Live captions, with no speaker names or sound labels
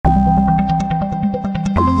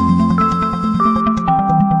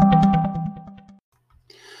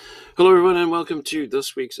Hello, everyone, and welcome to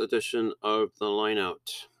this week's edition of the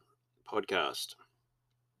Lineout podcast.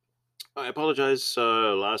 I apologize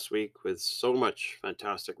last week with so much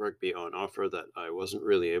fantastic rugby on offer that I wasn't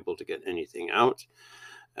really able to get anything out.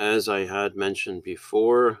 As I had mentioned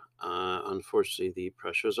before, unfortunately, the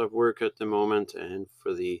pressures of work at the moment and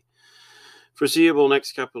for the foreseeable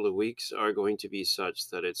next couple of weeks are going to be such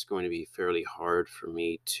that it's going to be fairly hard for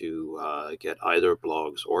me to get either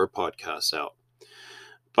blogs or podcasts out.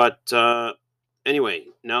 But anyway,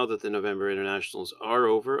 now that the November internationals are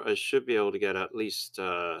over, I should be able to get at least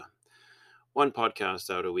one podcast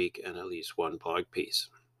out a week and at least one blog piece.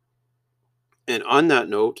 And on that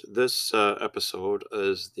note, this episode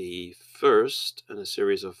is the first in a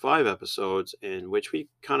series of 5 episodes in which we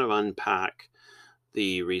kind of unpack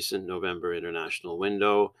the recent November international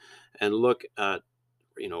window and look at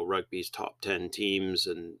rugby's top 10 teams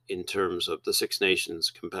and in terms of the Six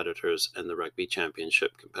Nations competitors and the Rugby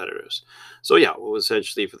Championship competitors. So yeah, well,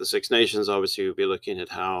 essentially for the Six Nations, obviously we'll be looking at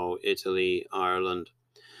how Italy, Ireland,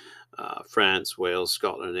 France, Wales,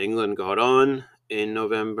 Scotland, and England got on in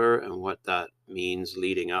November and what that means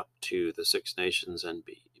leading up to the Six Nations and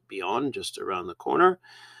beyond, just around the corner.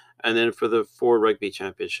 And then for the 4 Rugby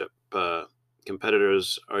Championship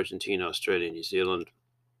competitors, Argentina, Australia, New Zealand,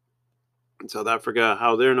 South Africa,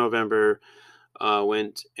 how their November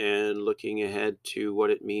went, and looking ahead to what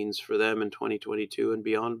it means for them in 2022 and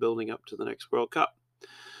beyond, building up to the next World Cup.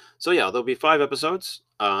 So yeah, there'll be 5 episodes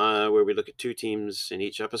where we look at 2 teams in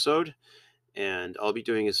each episode, and I'll be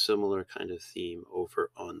doing a similar kind of theme over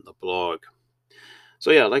on the blog. So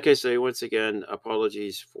yeah, like I say, once again,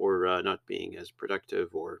 apologies for not being as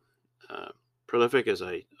productive or prolific as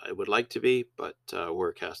I would like to be, but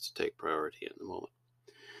work has to take priority at the moment.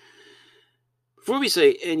 Before we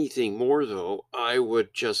say anything more, though, I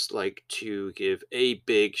would just like to give a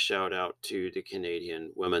big shout out to the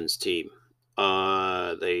Canadian women's team.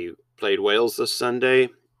 They played Wales this Sunday,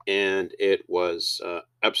 and it was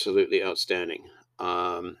absolutely outstanding.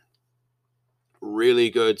 Really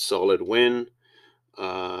good, solid win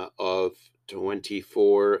of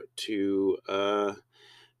 24 to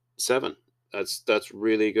 7. That's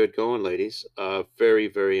really good going, ladies. Very,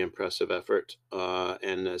 very impressive effort,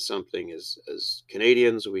 and something as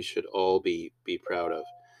Canadians we should all be proud of.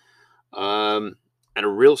 And a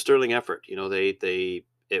real sterling effort. They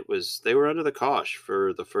were under the cosh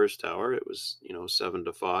for the first hour. It was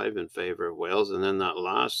 7-5 in favor of Wales, and then that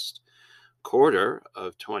last quarter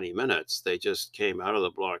of 20 minutes, they just came out of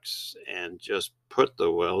the blocks and just put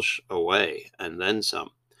the Welsh away, and then some.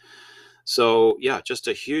 So yeah, just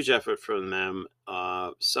a huge effort from them.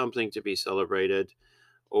 Something to be celebrated.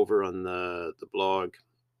 Over on the blog,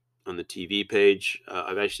 on the TV page,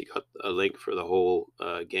 I've actually got a link for the whole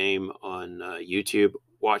game on YouTube.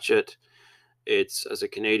 Watch it. It's, as a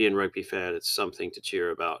Canadian rugby fan, it's something to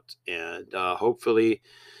cheer about. And hopefully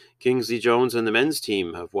Kingsley Jones and the men's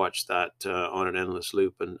team have watched that on an endless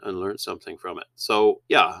loop and learned something from it. So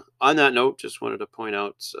yeah, on that note, just wanted to point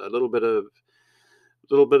out a little bit of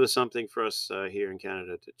something for us here in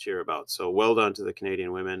Canada to cheer about. So well done to the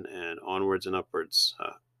Canadian women, and onwards and upwards.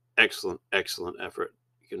 Excellent effort.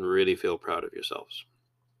 You can really feel proud of yourselves.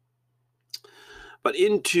 But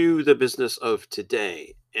into the business of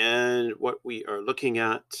today, and what we are looking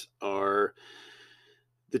at are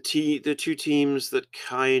the 2 teams that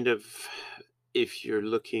kind of, if you're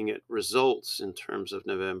looking at results in terms of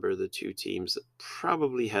November, the 2 teams that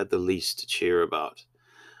probably had the least to cheer about.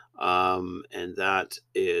 And that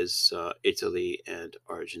is Italy and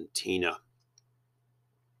Argentina.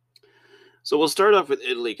 So we'll start off with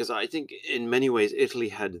Italy, because I think in many ways Italy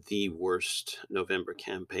had the worst November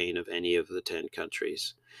campaign of any of the 10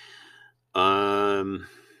 countries. They've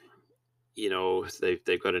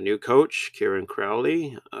got a new coach, Kieran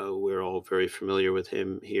Crowley. We're all very familiar with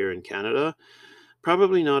him here in Canada.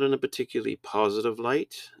 Probably not in a particularly positive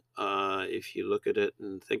light. If you look at it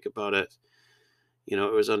and think about it, it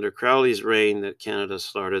was under Crowley's reign that Canada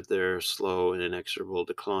started their slow and inexorable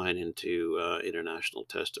decline into international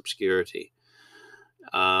test obscurity.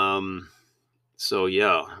 So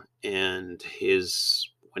yeah, and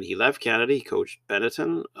when he left Canada, he coached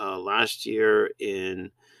Benetton. Last year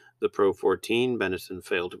in the Pro 14, Benetton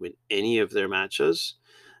failed to win any of their matches.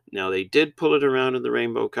 Now, they did pull it around in the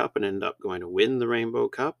Rainbow Cup and end up going to win the Rainbow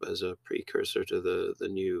Cup as a precursor to the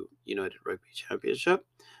new United Rugby Championship.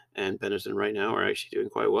 And Benetton right now are actually doing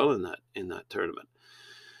quite well in that tournament.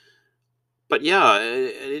 But yeah,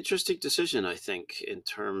 an interesting decision, I think, in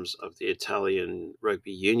terms of the Italian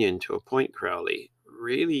Rugby Union to appoint Crowley.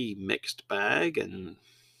 Really mixed bag, and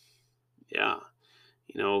yeah,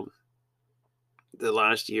 the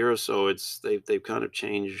last year or so, they've kind of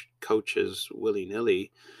changed coaches willy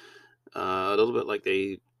nilly, a little bit like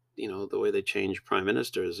the way they change prime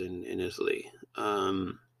ministers in Italy.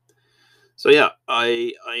 So yeah,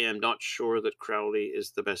 I am not sure that Crowley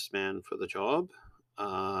is the best man for the job.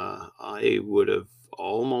 I would have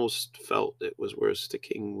almost felt it was worth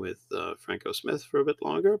sticking with Franco Smith for a bit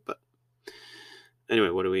longer, but anyway,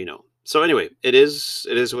 what do we know? So anyway, it is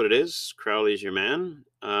what it is. Crowley's your man,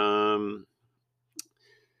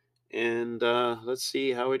 and let's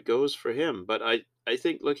see how it goes for him. But I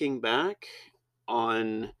think looking back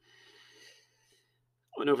on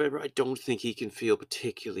November, I don't think he can feel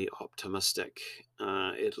particularly optimistic.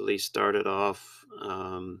 Italy started off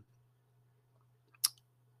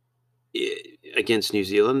against New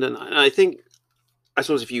Zealand, and I think I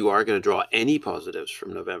suppose if you are going to draw any positives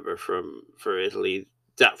from November for Italy,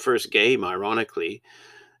 that first game, ironically,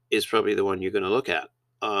 is probably the one you're going to look at.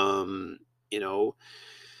 You know,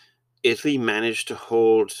 Italy managed to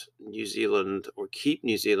hold New Zealand or keep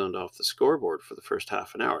New Zealand off the scoreboard for the first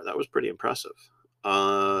half an hour. That was pretty impressive.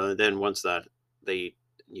 Then once that they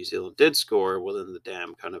New Zealand did score, well, then the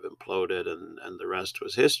dam kind of imploded, and the rest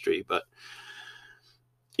was history. But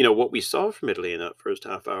what we saw from Italy in that first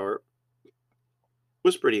half hour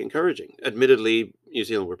was pretty encouraging. Admittedly, New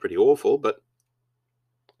Zealand were pretty awful, but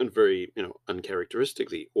and very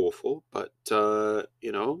uncharacteristically awful. But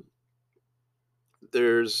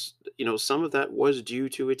there's some of that was due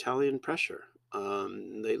to Italian pressure.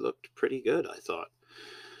 They looked pretty good, I thought.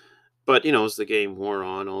 But as the game wore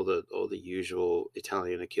on, all the usual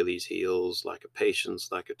Italian Achilles heels, lack of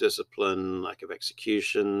patience, lack of discipline, lack of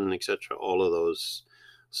execution, etc. All of those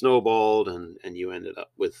snowballed, and you ended up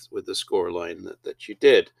with the score line that you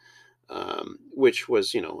did, which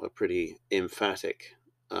was a pretty emphatic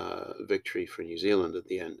victory for New Zealand at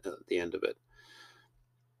the end of it,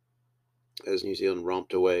 as New Zealand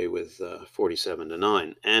romped away with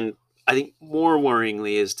 47-9. And I think more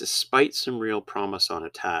worryingly is, despite some real promise on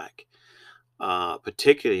attack,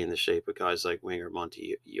 particularly in the shape of guys like winger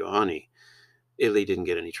Monty Ioane, Italy didn't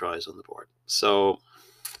get any tries on the board. So,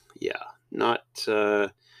 yeah, not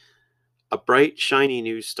a bright, shiny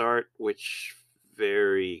new start, which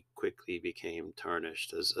very quickly became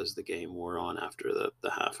tarnished as the game wore on after the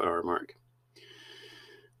half-hour mark.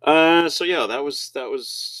 So yeah, that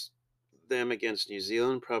was them against New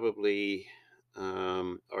Zealand, probably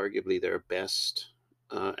arguably their best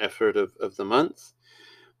effort of the month.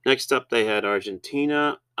 Next up, they had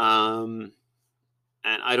Argentina, and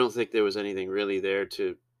I don't think there was anything really there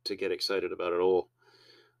to get excited about at all.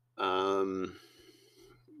 Um,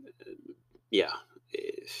 yeah,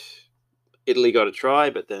 eh, Italy got a try,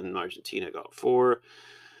 but then Argentina got four.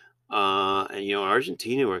 And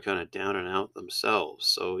Argentina were kind of down and out themselves,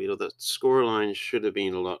 so the score line should have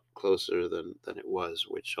been a lot closer than it was,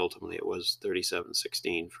 which ultimately it was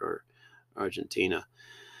 37-16 for Argentina.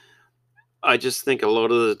 I just think a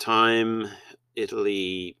lot of the time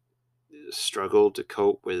Italy struggled to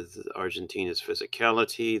cope with Argentina's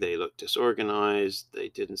physicality. They looked disorganized. They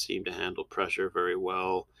didn't seem to handle pressure very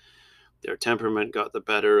well. Their temperament got the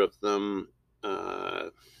better of them.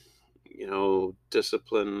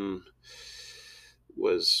 Discipline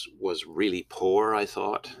was really poor, I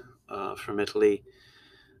thought, from Italy.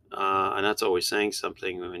 And that's always saying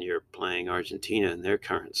something when you're playing Argentina in their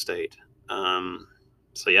current state.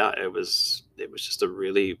 So yeah, it was just a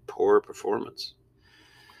really poor performance.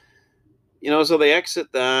 So they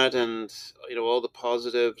exit that, and all the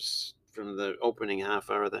positives from the opening half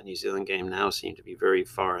hour of that New Zealand game now seem to be very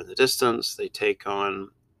far in the distance. They take on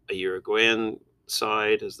a Uruguayan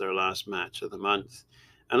side as their last match of the month.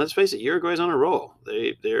 And let's face it, Uruguay's on a roll.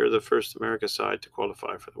 They're the first America side to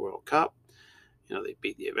qualify for the World Cup. They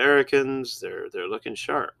beat the Americans. They're looking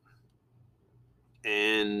sharp.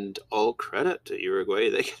 And all credit to Uruguay.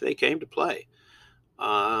 They came to play.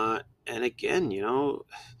 And again,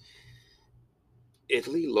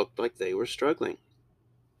 Italy looked like they were struggling.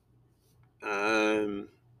 Um,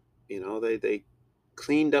 they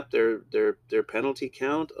cleaned up their penalty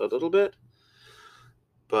count a little bit,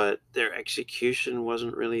 but their execution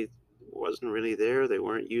wasn't really there. They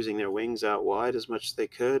weren't using their wings out wide as much as they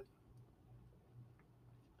could,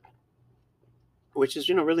 which is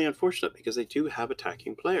really unfortunate because they do have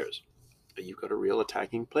attacking players. You've got a real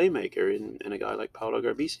attacking playmaker in a guy like Paolo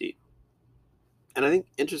Garbisi. And I think,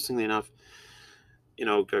 interestingly enough,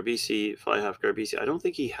 Garbisi, fly half Garbisi, I don't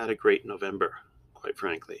think he had a great November, quite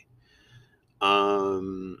frankly.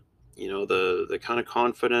 The kind of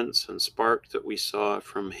confidence and spark that we saw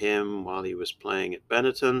from him while he was playing at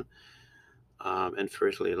Benetton, And for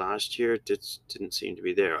Italy last year, it didn't seem to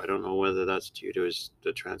be there. I don't know whether that's due to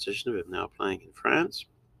the transition of him now playing in France,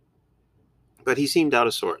 but he seemed out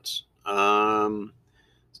of sorts.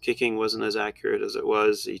 His kicking wasn't as accurate as it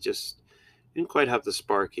was. He just didn't quite have the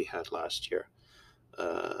spark he had last year.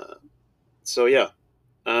 Uh, so yeah,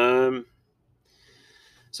 um,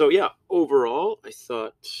 Overall, I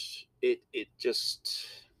thought it just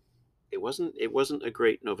it wasn't a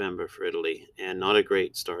great November for Italy, and not a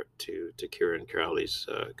great start to Kieran Crowley's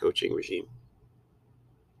coaching regime.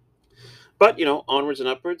 But onwards and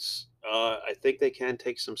upwards. I think they can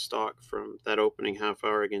take some stock from that opening half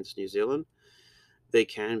hour against New Zealand. They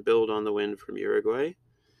can build on the win from Uruguay,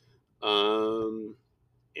 and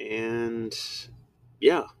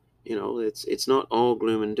yeah, it's not all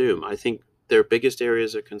gloom and doom. I think their biggest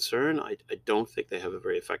areas of concern. I don't think they have a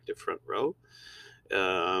very effective front row.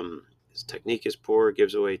 His technique is poor,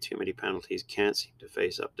 gives away too many penalties, can't seem to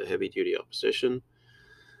face up to heavy duty opposition.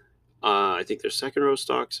 I think their second row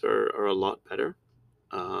stocks are a lot better.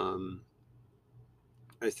 Um,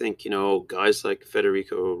 I think, guys like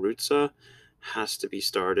Federico Ruzza has to be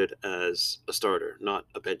started as a starter, not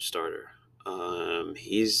a bench starter.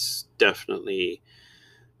 He's definitely,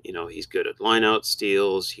 he's good at line out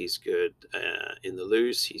steals. He's good in the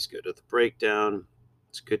loose. He's good at the breakdown.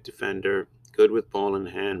 He's a good defender, good with ball in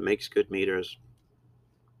hand, makes good meters.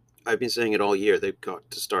 I've been saying it all year. They've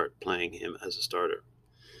got to start playing him as a starter.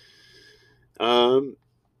 Um,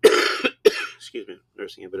 excuse me,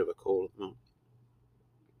 nursing a bit of a cold at the moment.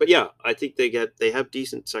 But yeah, I think they have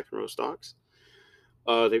decent second row stocks.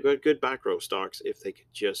 They've got good back row stocks if they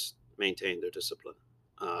could just maintain their discipline.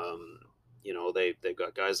 Um, they've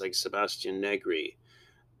got guys like Sebastian Negri,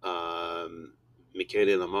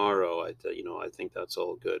 Michele Lamaro. I think that's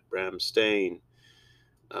all good. Bram Stain.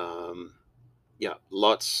 Um, yeah,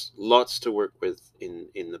 lots to work with in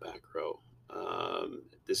the back row.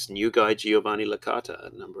 This new guy Giovanni Licata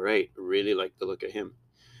at number 8, really like the look of him.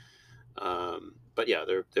 But yeah,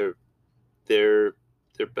 their their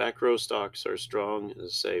back row stocks are strong, as I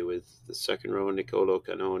say, with the second row Nicolo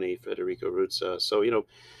Canoni, Federico Ruzza. So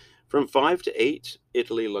from 5 to 8,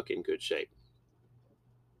 Italy look in good shape.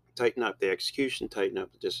 Tighten up the execution, tighten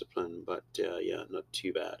up the discipline, but yeah, not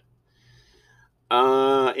too bad.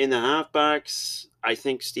 In the halfbacks, I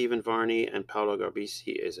think Stephen Varney and Paolo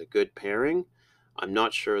Garbisi is a good pairing. I'm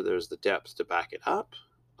not sure there's the depth to back it up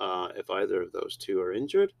if either of those two are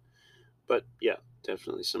injured. But yeah,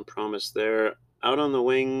 definitely some promise there. Out on the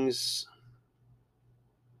wings,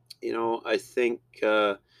 I think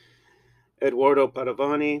Eduardo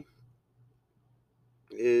Padovani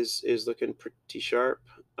is looking pretty sharp.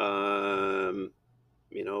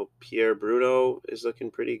 Pierre Bruno is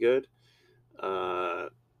looking pretty good. Uh,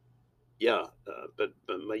 yeah, but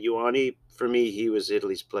Mayuani, for me, he was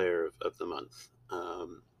Italy's player of the month.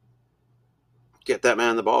 Get that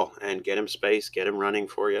man the ball and get him space, get him running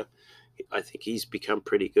for you. I think he's become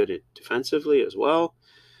pretty good at defensively as well.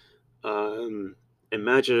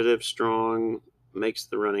 Imaginative, strong, makes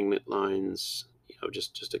the running mid lines.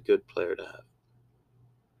 Just a good player to have.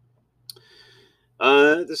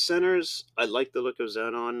 The centers, I like the look of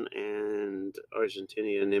Zanon and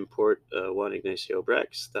Argentinian import Juan Ignacio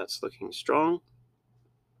Brex. That's looking strong.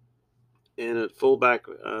 And at fullback,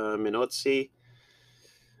 Minozzi,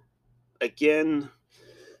 again,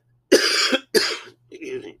 a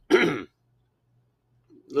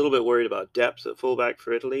little bit worried about depth at fullback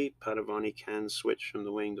for Italy. Padovani can switch from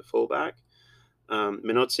the wing to fullback.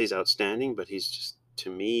 Minozzi's outstanding, but to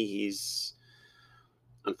me, he's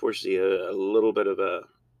unfortunately a little bit of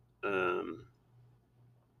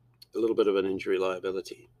an injury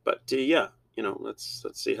liability. But yeah, let's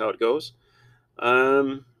see how it goes.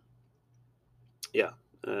 Um, yeah,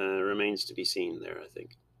 remains to be seen there, I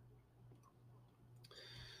think.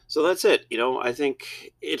 So that's it. I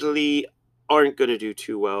think Italy aren't going to do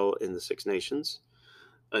too well in the Six Nations.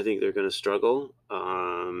 I think they're going to struggle.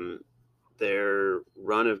 Their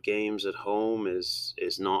run of games at home is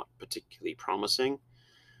not particularly promising.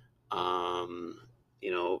 Um,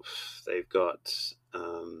 you know, they've got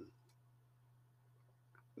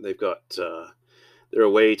they've got they're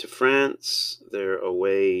away to France, they're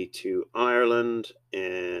away to Ireland,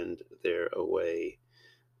 and they're away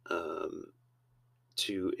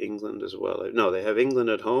to England as well. No, they have England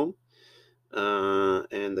at home,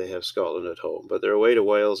 and they have Scotland at home, but they're away to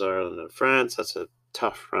Wales, Ireland, and France. That's a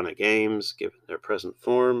tough run of games given their present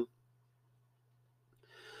form.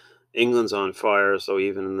 England's on fire, so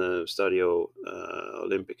even the Stadio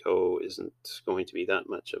Olimpico isn't going to be that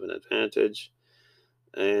much of an advantage.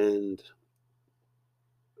 And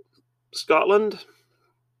Scotland,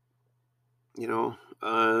 you know,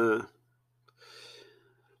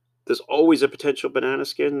 There's always a potential banana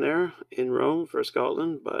skin there in Rome for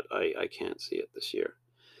Scotland, but I can't see it this year.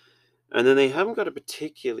 And then they haven't got a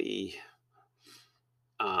particularly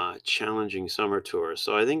challenging summer tour.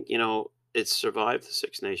 So I think, it's survived the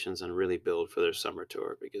Six Nations and really build for their summer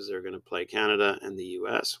tour because they're going to play Canada and the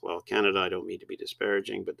US. Well, Canada, I don't mean to be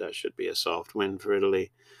disparaging, but that should be a soft win for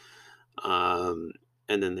Italy. Um,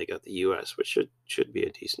 and then they got the US, which should be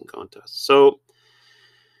a decent contest. So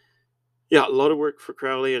yeah, a lot of work for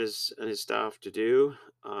Crowley and his staff to do.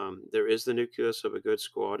 There is the nucleus of a good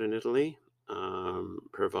squad in Italy,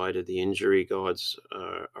 provided the injury gods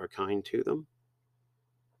are kind to them.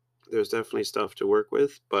 There's definitely stuff to work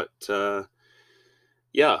with, but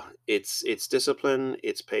yeah, it's discipline,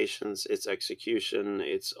 it's patience, it's execution,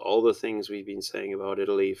 it's all the things we've been saying about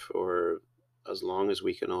Italy for as long as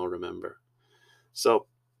we can all remember. So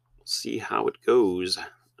see how it goes.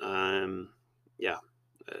 Yeah,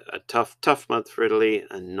 a tough month for Italy,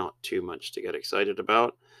 and not too much to get excited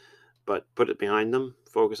about. But put it behind them,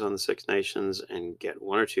 focus on the Six Nations, and get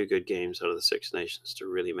one or two good games out of the Six Nations to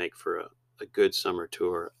really make for a good summer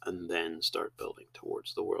tour, and then start building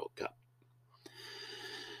towards the World Cup.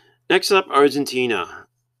 Next up, Argentina.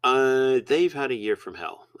 They've had a year from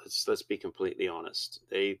hell. Let's be completely honest.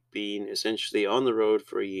 They've been essentially on the road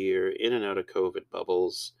for a year, in and out of COVID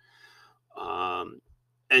bubbles. Um,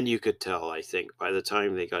 and you could tell, I think, by the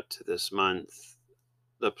time they got to this month,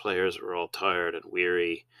 the players were all tired and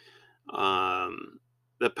weary. Um,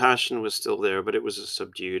 the passion was still there, but it was a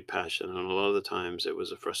subdued passion. And a lot of the times it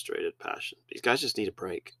was a frustrated passion. These guys just need a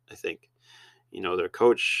break, I think. Their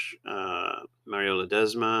coach, Mario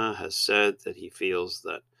Ledesma, has said that he feels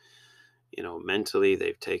that, mentally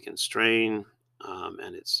they've taken strain,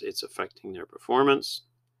 and it's affecting their performance.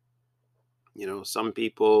 Some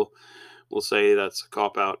people will say that's a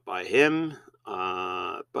cop out by him,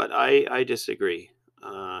 but I disagree.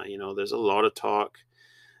 There's a lot of talk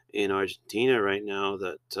in Argentina right now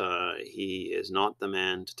that he is not the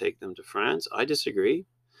man to take them to France. I disagree.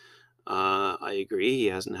 I agree he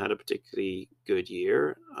hasn't had a particularly good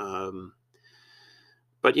year.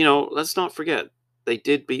 But let's not forget they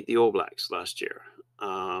did beat the All Blacks last year.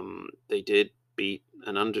 They did beat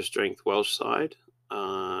an understrength Welsh side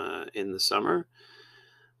in the summer.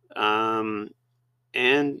 Um,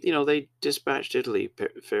 and they dispatched Italy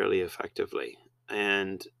fairly effectively.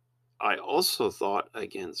 And I also thought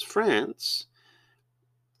against France,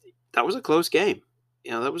 that was a close game.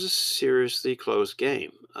 That was a seriously close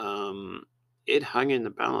game. It hung in the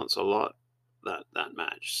balance a lot, that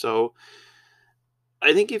match. So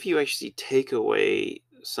I think if you actually take away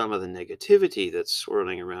some of the negativity that's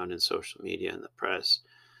swirling around in social media and the press,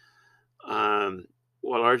 um,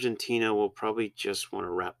 while Argentina will probably just want to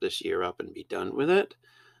wrap this year up and be done with it,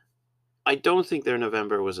 I don't think their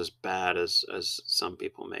November was as bad as some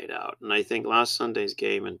people made out. And I think last Sunday's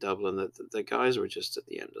game in Dublin, that the guys were just at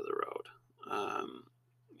the end of the road. Um,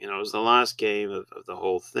 it was the last game of the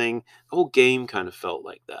whole thing. The whole game kind of felt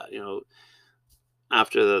like that.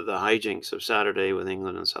 After the hijinks of Saturday with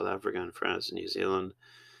England and South Africa and France and New Zealand,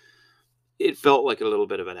 it felt like a little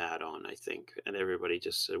bit of an add-on, I think. And everybody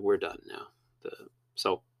just said, we're done now.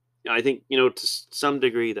 So I think, to some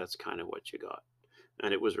degree, that's kind of what you got.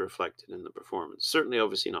 And it was reflected in the performance. Certainly,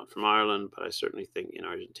 obviously not from Ireland, but I certainly think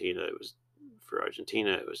for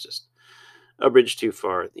Argentina, it was just a bridge too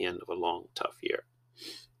far at the end of a long, tough year.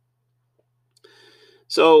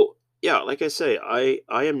 So, yeah, like I say,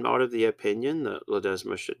 I am not of the opinion that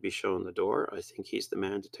Ledesma should be shown the door. I think he's the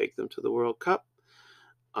man to take them to the World Cup.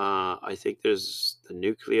 I think there's the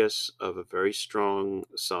nucleus of a very strong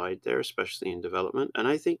side there, especially in development. And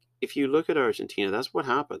I think if you look at Argentina, that's what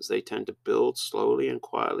happens. They tend to build slowly and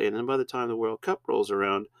quietly. And then by the time the World Cup rolls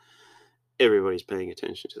around, everybody's paying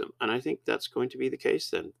attention to them. And I think that's going to be the case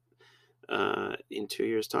then in 2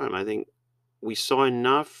 years' time. I think we saw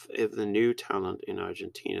enough of the new talent in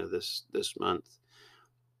Argentina this month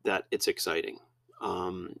that it's exciting.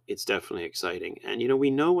 It's definitely exciting, and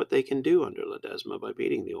we know what they can do under Ledesma by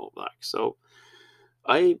beating the All Blacks. So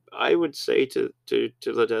I would say to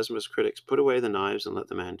Ledesma's critics, put away the knives and let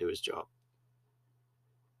the man do his job.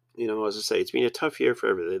 As I say, it's been a tough year for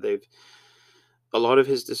everybody. A lot of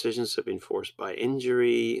his decisions have been forced by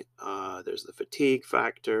injury. There's the fatigue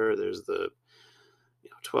factor. There's the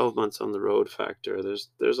 12 months on the road factor.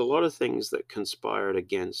 There's a lot of things that conspired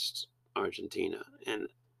against Argentina, and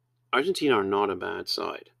Argentina are not a bad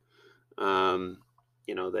side.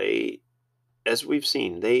 They, as we've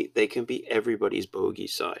seen, they can be everybody's bogey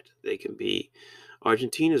side. They can be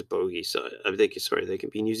Argentina's bogey side. They can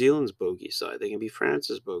be New Zealand's bogey side. They can be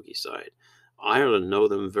France's bogey side. Ireland know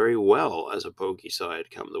them very well as a bogey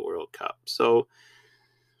side come the World Cup. So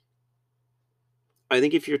I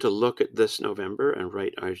think if you're to look at this November and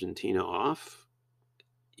write Argentina off,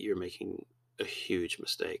 you're making a huge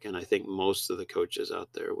mistake, and I think most of the coaches out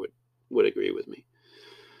there would agree with me.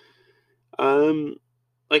 Um,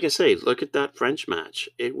 like I say, look at that French match.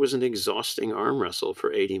 It was an exhausting arm wrestle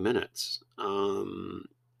for 80 minutes. And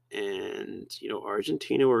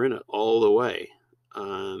Argentina were in it all the way.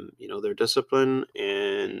 Their discipline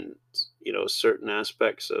and certain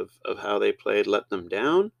aspects of how they played let them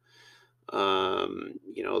down.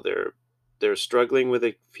 They're struggling with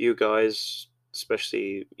a few guys,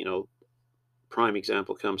 especially prime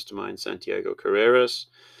example comes to mind, Santiago Carreras.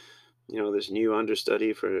 This new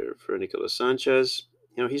understudy for Nicolas Sanchez.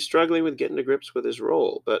 He's struggling with getting to grips with his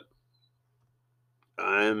role, but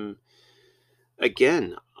I'm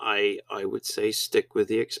again, I would say stick with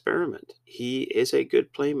the experiment. He is a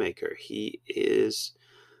good playmaker. He is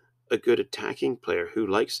a good attacking player who,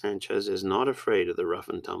 like Sanchez, is not afraid of the rough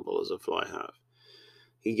and tumble as a fly half.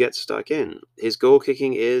 He gets stuck in. His goal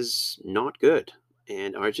kicking is not good,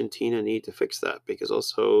 and Argentina need to fix that because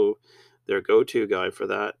also their go-to guy for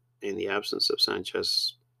that, in the absence of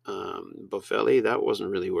Sanchez, Boffelli, that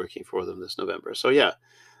wasn't really working for them this November. So yeah,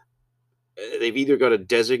 they've either got to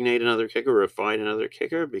designate another kicker or find another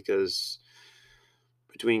kicker because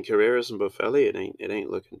between Carreras and Boffelli, it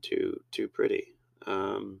ain't looking too pretty.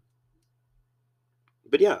 Um,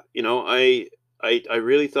 but yeah, I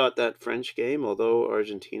really thought that French game, although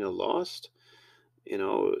Argentina lost,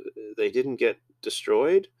 they didn't get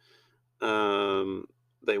destroyed. Um,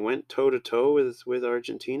 they went toe to toe with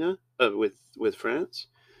Argentina, with France,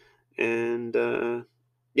 and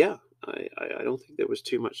yeah, I don't think there was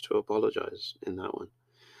too much to apologize in that one.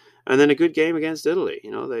 And then a good game against Italy.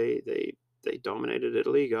 They dominated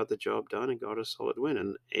Italy, got the job done, and got a solid win.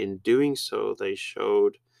 And in doing so, they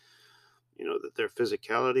showed that their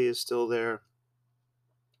physicality is still there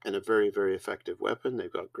and a very, very effective weapon.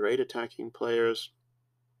 They've got great attacking players.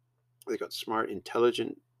 They've got smart,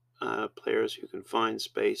 intelligent players who can find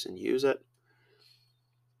space and use it.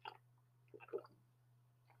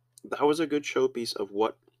 That was a good showpiece of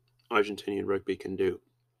what Argentinian rugby can do.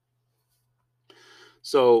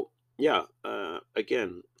 So yeah,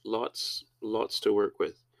 again, lots to work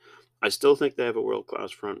with. I still think they have a world class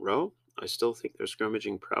front row. I still think their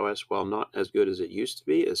scrummaging prowess, while not as good as it used to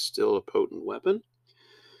be, is still a potent weapon.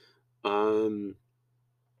 Um,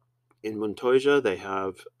 in Montoya, they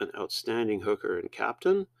have an outstanding hooker and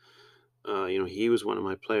captain. He was one of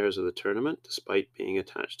my players of the tournament, despite being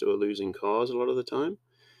attached to a losing cause a lot of the time.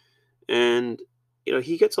 And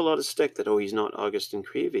he gets a lot of stick that he's not Augustin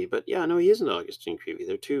Creevy, but yeah, no, he isn't Augustin Creevy.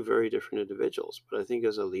 They're two very different individuals. But I think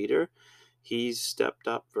as a leader, he's stepped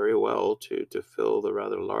up very well to fill the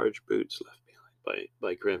rather large boots left behind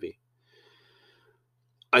by Creevy.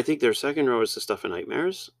 I think their second row is the stuff of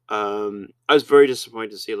nightmares. I was very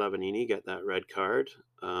disappointed to see Lavanini get that red card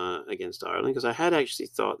against Ireland because I had actually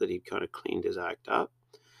thought that he'd kind of cleaned his act up.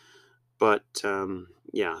 But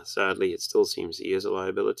yeah, sadly, it still seems he is a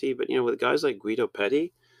liability. But with guys like Guido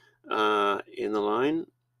Petty in the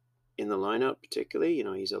lineup, particularly,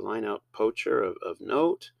 he's a line-out poacher of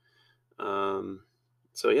note. Um,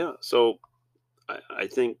 so yeah, I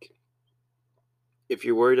think if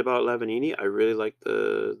you're worried about Lavanini, I really like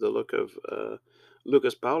the look of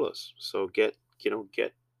Lucas Paulus. So get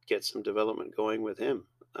some development going with him.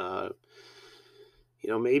 Uh,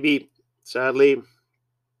 Maybe sadly,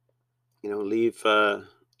 leave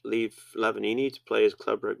Lavanini to play his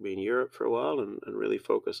club rugby in Europe for a while and really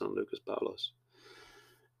focus on Lucas Paulus.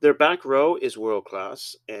 Their back row is world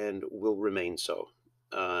class and will remain so.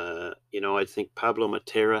 I think Pablo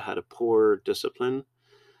Matera had a poor discipline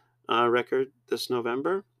record this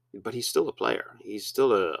November, but he's still a player. He's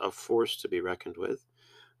still a force to be reckoned with.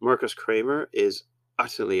 Marcus Kramer is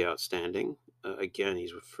utterly outstanding. Again,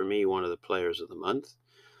 he's for me one of the players of the month.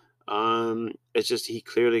 It's just he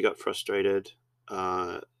clearly got frustrated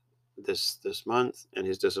this month, and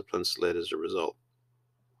his discipline slid as a result.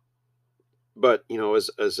 But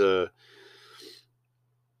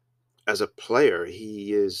as a player,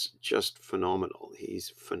 he is just phenomenal. He's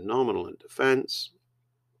phenomenal in defense.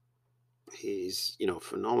 He's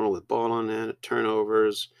phenomenal with ball on end,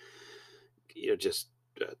 turnovers. Just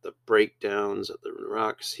the breakdowns at the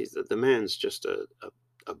rucks. The man's just a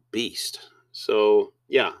beast. So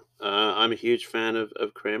yeah, I'm a huge fan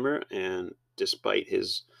of Kramer, and despite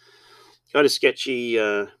his got a sketchy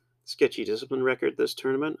discipline record this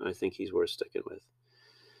tournament, I think he's worth sticking with.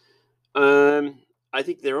 I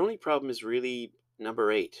think their only problem is really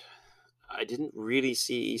number 8. I didn't really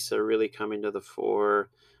see Issa really coming to the fore.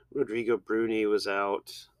 Rodrigo Bruni was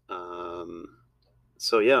out.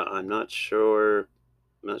 So yeah, I'm not sure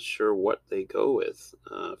not sure what they go with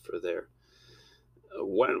for there.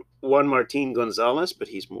 One Martin Gonzalez, but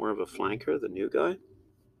he's more of a flanker, the new guy.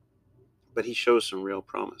 But he shows some real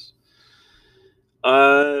promise.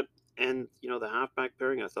 Uh, and the halfback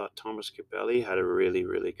pairing, I thought Thomas Capelli had a really,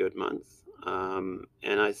 really good month. And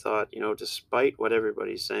I thought, despite what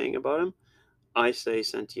everybody's saying about him, I say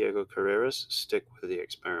Santiago Carreras, stick with the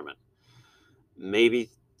experiment. Maybe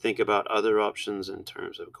think about other options in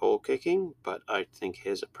terms of goal kicking, but I think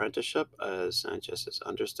his apprenticeship as Sanchez's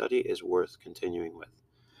understudy is worth continuing with.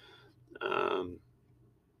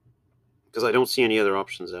 Because I don't see any other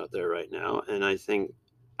options out there right now, and I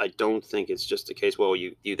don't think it's just a case. Well,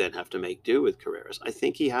 you then have to make do with Carreras. I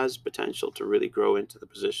think he has potential to really grow into the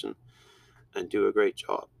position and do a great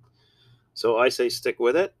job. So I say stick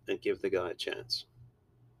with it and give the guy a chance.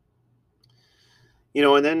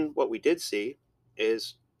 And then what we did see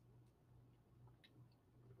is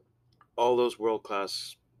all those world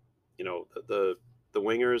class. The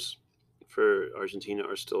wingers for Argentina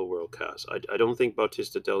are still world class. I don't think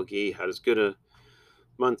Bautista Delgui had as good a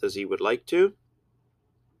month as he would like to,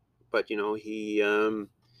 but he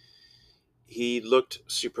looked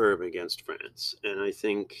superb against France. And I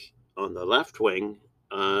think on the left wing,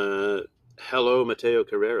 hello, Mateo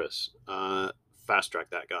Carreras. Fast track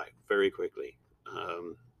that guy very quickly.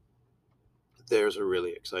 There's a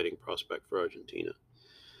really exciting prospect for Argentina.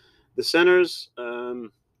 The centers,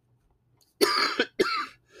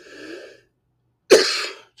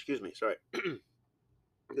 excuse me, sorry.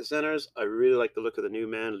 The centers, I really like the look of the new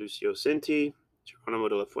man, Lucio Cinti, Geronimo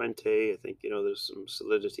de la Fuente. I think, there's some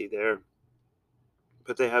solidity there.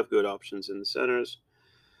 But they have good options in the centers.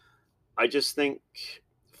 I just think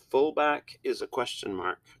fullback is a question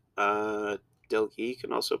mark. Delgui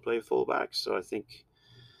can also play fullback, so I think,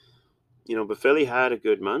 Buffelli had a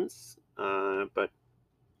good month, but,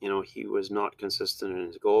 he was not consistent in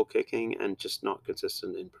his goal kicking and just not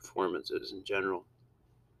consistent in performances in general.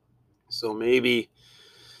 So maybe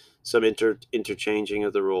some interchanging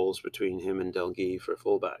of the roles between him and Delgui for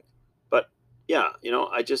fullback. But yeah,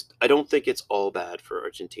 I don't think it's all bad for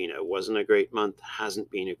Argentina. It wasn't a great month, hasn't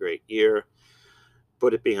been a great year.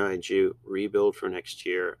 Put it behind you, rebuild for next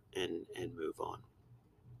year, and move on.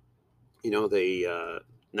 They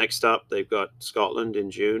next up they've got Scotland in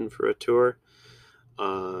June for a tour,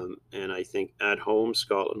 and I think at home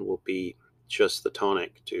Scotland will be just the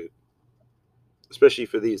tonic to, especially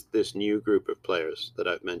for this new group of players that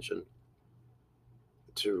I've mentioned,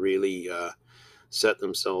 to really set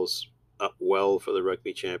themselves up well for the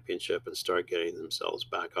Rugby Championship and start getting themselves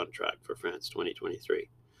back on track for France 2023.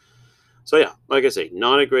 So yeah, like I say,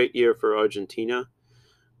 not a great year for Argentina,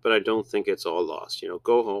 but I don't think it's all lost.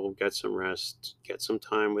 Go home, get some rest, get some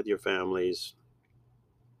time with your families,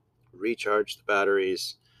 recharge the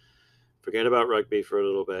batteries, forget about rugby for a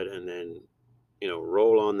little bit, and then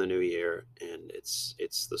roll on the new year. And it's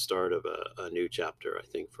the start of a new chapter, I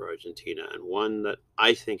think, for Argentina, and one that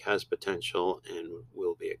I think has potential and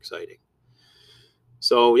will be exciting.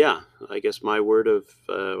 So yeah, I guess my word of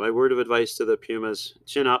advice to the Pumas: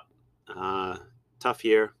 chin up. Tough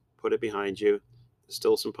year, put it behind you. There's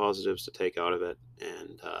still some positives to take out of it,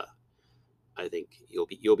 and I think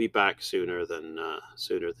you'll be back sooner than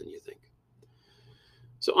you think.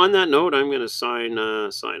 So on that note, I'm going to sign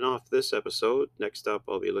off this episode. Next up,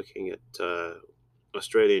 I'll be looking at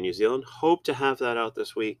Australia and New Zealand. Hope to have that out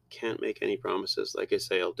this week. Can't make any promises. Like I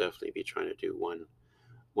say, I'll definitely be trying to do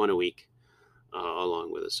one a week,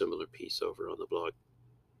 along with a similar piece over on the blog.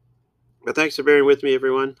 But thanks for bearing with me,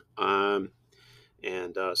 everyone. And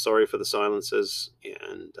sorry for the silences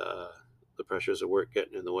and the pressures of work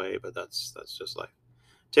getting in the way, but that's just life.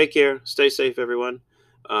 Take care. Stay safe, everyone.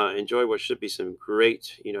 Enjoy what should be some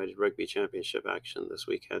great United Rugby Championship action this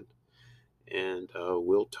weekend. And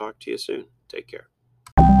we'll talk to you soon. Take care.